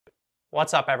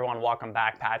What's up, everyone? Welcome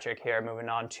back. Patrick here. Moving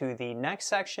on to the next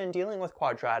section, dealing with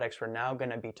quadratics. We're now going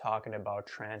to be talking about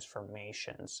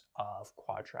transformations of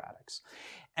quadratics.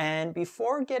 And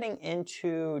before getting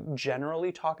into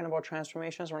generally talking about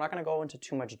transformations, we're not going to go into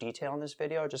too much detail in this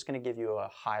video. Just going to give you a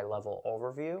high-level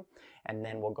overview, and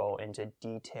then we'll go into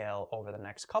detail over the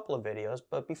next couple of videos.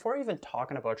 But before even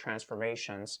talking about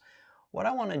transformations, what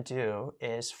I want to do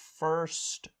is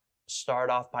first start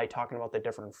off by talking about the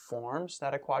different forms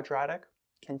that a quadratic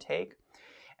can take,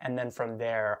 and then from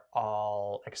there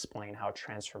I'll explain how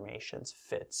transformations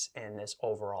fits in this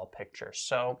overall picture.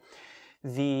 So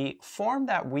the form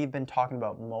that we've been talking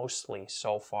about mostly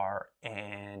so far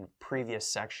in previous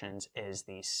sections is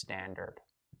the standard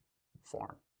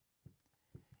form.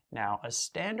 Now, a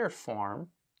standard form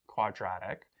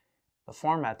quadratic, the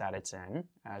format that it's in,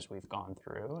 as we've gone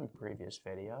through in previous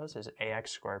videos, is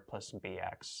ax squared plus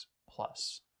bx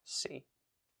plus c.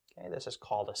 Okay, this is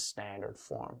called a standard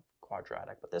form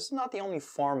quadratic, but this is not the only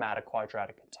format a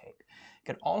quadratic can take. It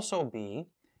could also be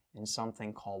in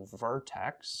something called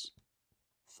vertex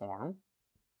form.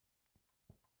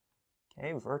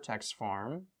 Okay, vertex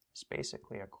form is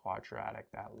basically a quadratic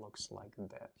that looks like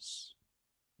this.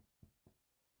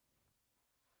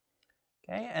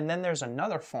 Okay, and then there's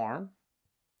another form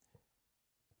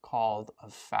called a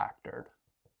factored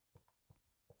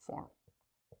form.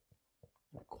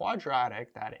 A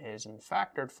quadratic that is in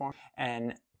factored form,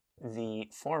 and the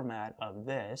format of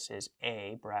this is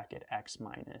a bracket x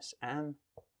minus m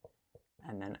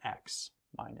and then x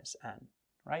minus n,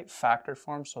 right? Factored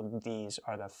form, so these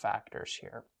are the factors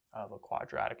here of a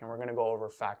quadratic, and we're going to go over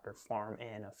factored form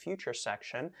in a future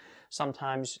section.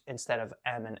 Sometimes instead of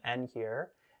m and n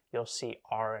here, you'll see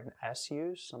r and s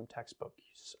used. Some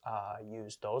textbooks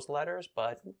use those letters,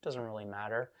 but it doesn't really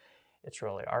matter. It's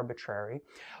really arbitrary.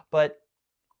 But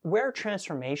where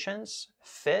transformations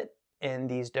fit in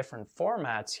these different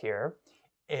formats here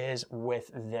is with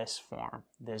this form,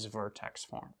 this vertex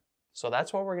form. So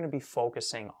that's what we're going to be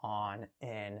focusing on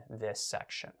in this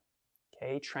section.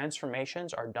 Okay,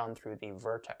 transformations are done through the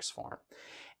vertex form.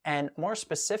 And more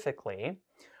specifically,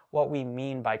 what we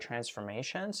mean by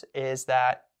transformations is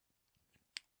that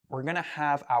we're going to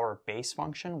have our base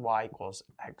function y equals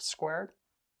x squared.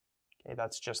 Okay,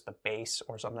 that's just the base,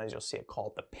 or sometimes you'll see it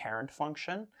called the parent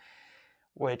function,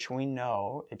 which we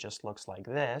know it just looks like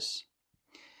this.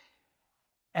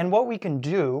 And what we can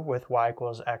do with y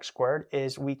equals x squared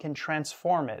is we can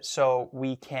transform it. So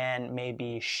we can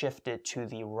maybe shift it to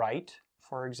the right,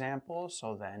 for example,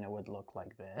 so then it would look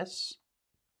like this.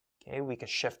 Okay, we could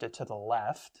shift it to the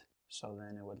left, so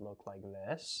then it would look like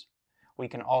this. We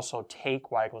can also take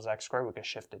y equals x squared, we could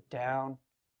shift it down,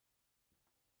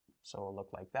 so it'll look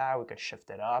like that. We could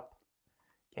shift it up.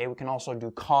 Okay, we can also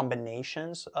do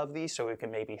combinations of these, so we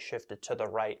can maybe shift it to the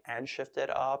right and shift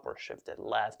it up, or shift it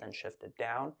left and shift it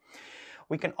down.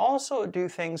 We can also do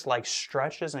things like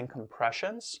stretches and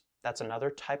compressions. That's another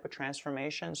type of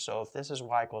transformation. So if this is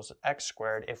y equals x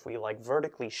squared, if we like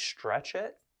vertically stretch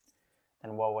it,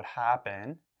 then what would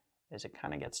happen is it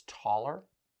kind of gets taller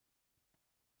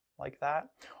like that.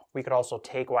 We could also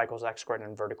take y equals x squared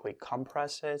and vertically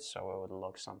compress it, so it would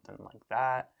look something like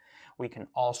that. We can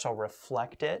also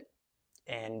reflect it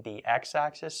in the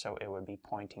x-axis, so it would be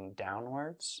pointing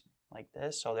downwards like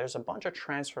this. So there's a bunch of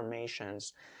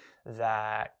transformations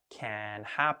that can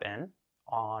happen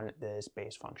on this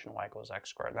base function y equals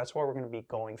x squared. That's what we're going to be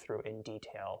going through in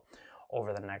detail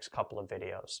over the next couple of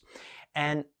videos.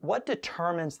 And what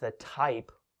determines the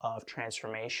type of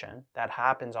transformation that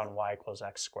happens on y equals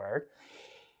x squared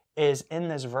is in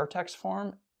this vertex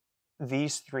form,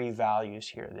 these three values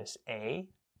here, this a,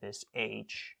 this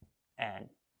h, and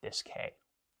this k.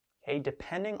 Okay,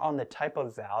 depending on the type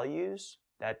of values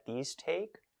that these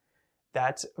take,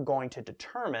 that's going to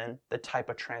determine the type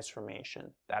of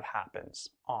transformation that happens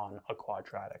on a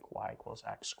quadratic y equals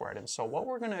x squared. And so what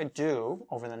we're going to do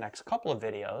over the next couple of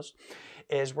videos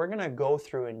is we're going to go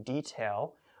through in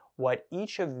detail what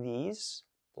each of these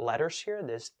letters here,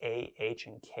 this a, h,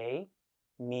 and k,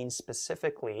 means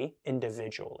specifically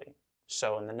individually.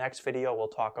 So in the next video, we'll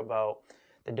talk about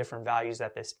the different values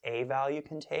that this a value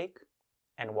can take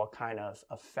and what kind of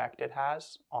effect it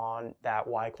has on that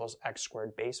y equals x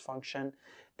squared base function.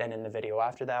 Then in the video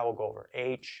after that, we'll go over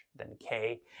h, then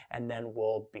k, and then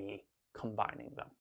we'll be combining them.